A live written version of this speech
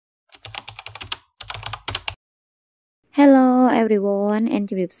Hello everyone and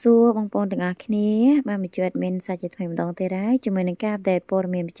ជម្រាបសួរបងប្អូនទាំងអស់គ្នាបានមកជួប admin សាជាថ្មីម្ដងទៀតហើយជាមួយនឹងការ update ព័ត៌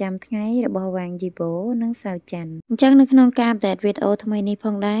មានប្រចាំថ្ងៃរបស់ Wang Yibo និងសៅច័ន្ទអញ្ចឹងនៅក្នុងការ update វីដេអូថ្មីនេះផ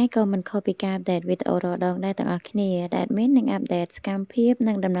ងដែរក៏មិនខុសពីការ update វីដេអូរដងដែរទាំងអស់គ្នាដែល admin នឹង update សកម្មភាព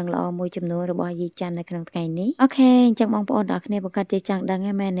និងដំណឹងល្អមួយចំនួនរបស់យីច័ន្ទនៅក្នុងថ្ងៃនេះអូខេអញ្ចឹងបងប្អូនទាំងអស់គ្នាប្រកាសជាចង់ដឹង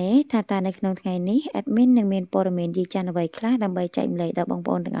ហើយមែនទេថាតើនៅក្នុងថ្ងៃនេះ admin នឹងមានព័ត៌មានយីច័ន្ទអ្វីខ្លះដើម្បីចែកម្លែកដល់បង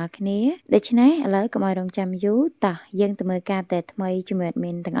ប្អូនទាំងអស់គ្នាដូច្នេះឥឡូវកុំឲ្យរងចាំយូរតោះយើងទៅមើលការ update ថ្មីជាមួយ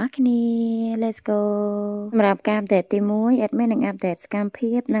admin ទាំងអស់គ្នា Let's go សម្រាប់ការ update ទី1 admin នឹង update សកម្ម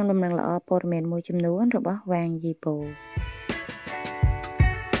ភាពនិងដំណឹងល្អព័ត៌មានមួយចំនួនរបស់ Wang Yibo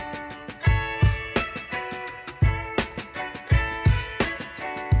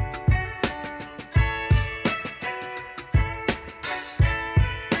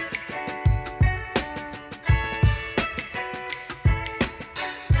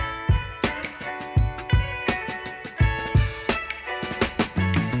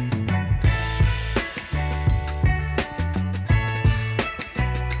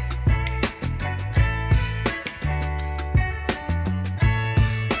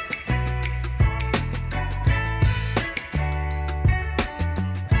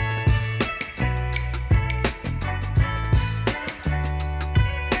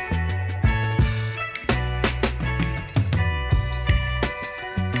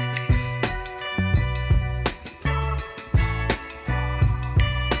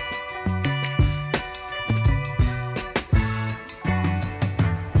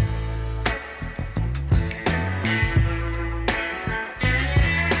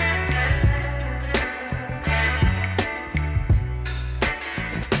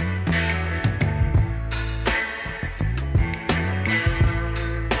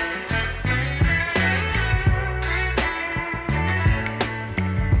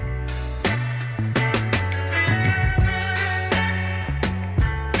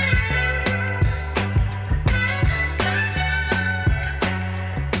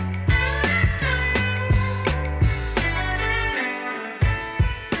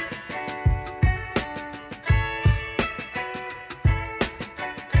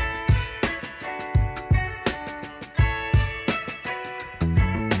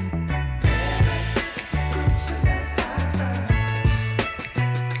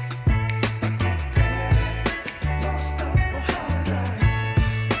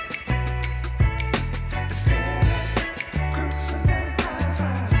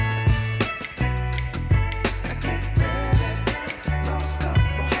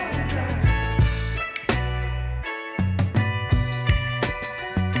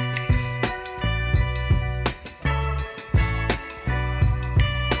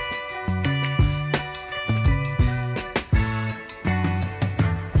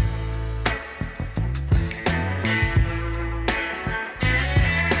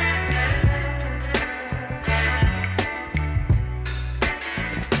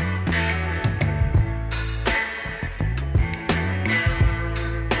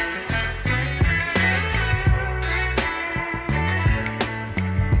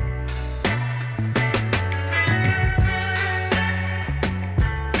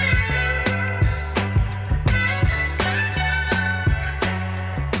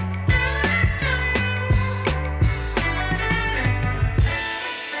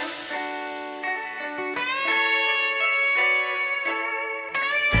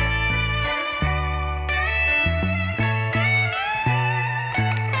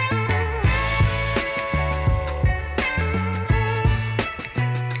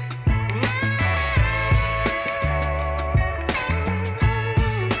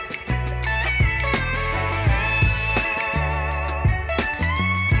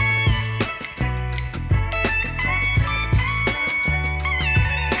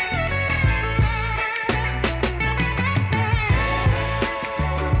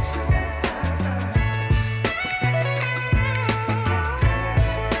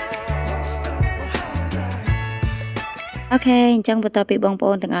អូខេអញ្ចឹងបន្ទាប់ពីបងប្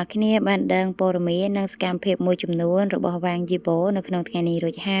អូនទាំងអស់គ្នាបានដឹងព័ត៌មាននិងសកម្មភាពមួយចំនួនរបស់ Wang Yibo នៅក្នុងថ្ងៃនេះ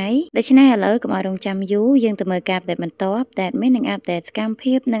រួចហើយដូច្នេះឥឡូវកុំឲ្យរងចាំយូរយើងទៅមើលការ update បន្តតែមាននឹង update សកម្ម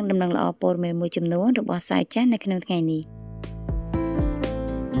ភាពនិងដំណឹងល្អព័ត៌មានមួយចំនួនរបស់សាយចាស់នៅក្នុងថ្ងៃនេះ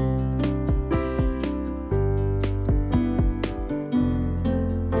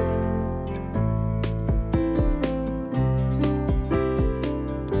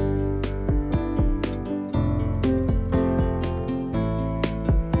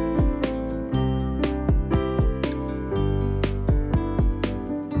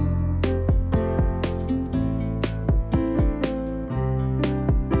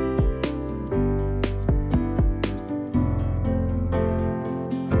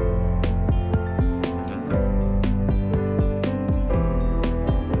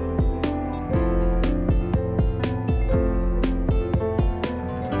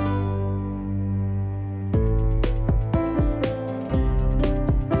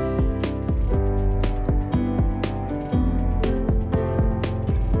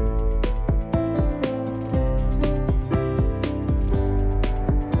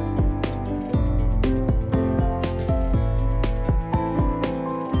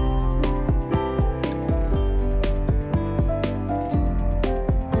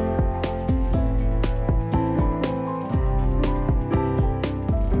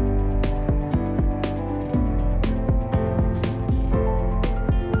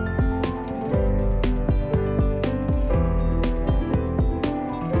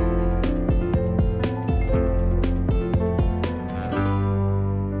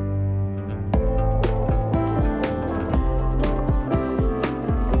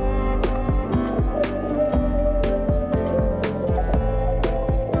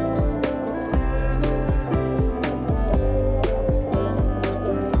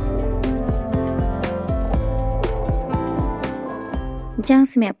ចឹង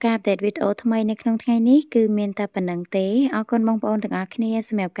សម្រាប់ការអាប់ដេតវីដេអូថ្មីនៅក្នុងថ្ងៃនេះគឺមានតែប៉ុណ្្នឹងទេអរគុណបងប្អូនទាំងអស់គ្នា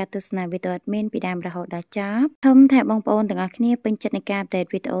សម្រាប់ការទស្សនាវីដេអូ admin ពីដើមរហូតដល់ចប់ធំថាបងប្អូនទាំងអស់គ្នាពេញចិត្តនឹងការអាប់ដេត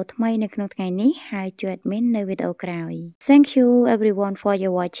វីដេអូថ្មីនៅក្នុងថ្ងៃនេះហើយជួយ admin នៅវីដេអូក្រោយ Thank you everyone for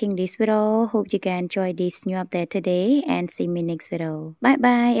your watching this video hope you can enjoy this new update today and see me next video bye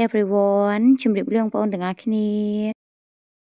bye everyone ជម្រាបលាបងប្អូនទាំងអស់គ្នា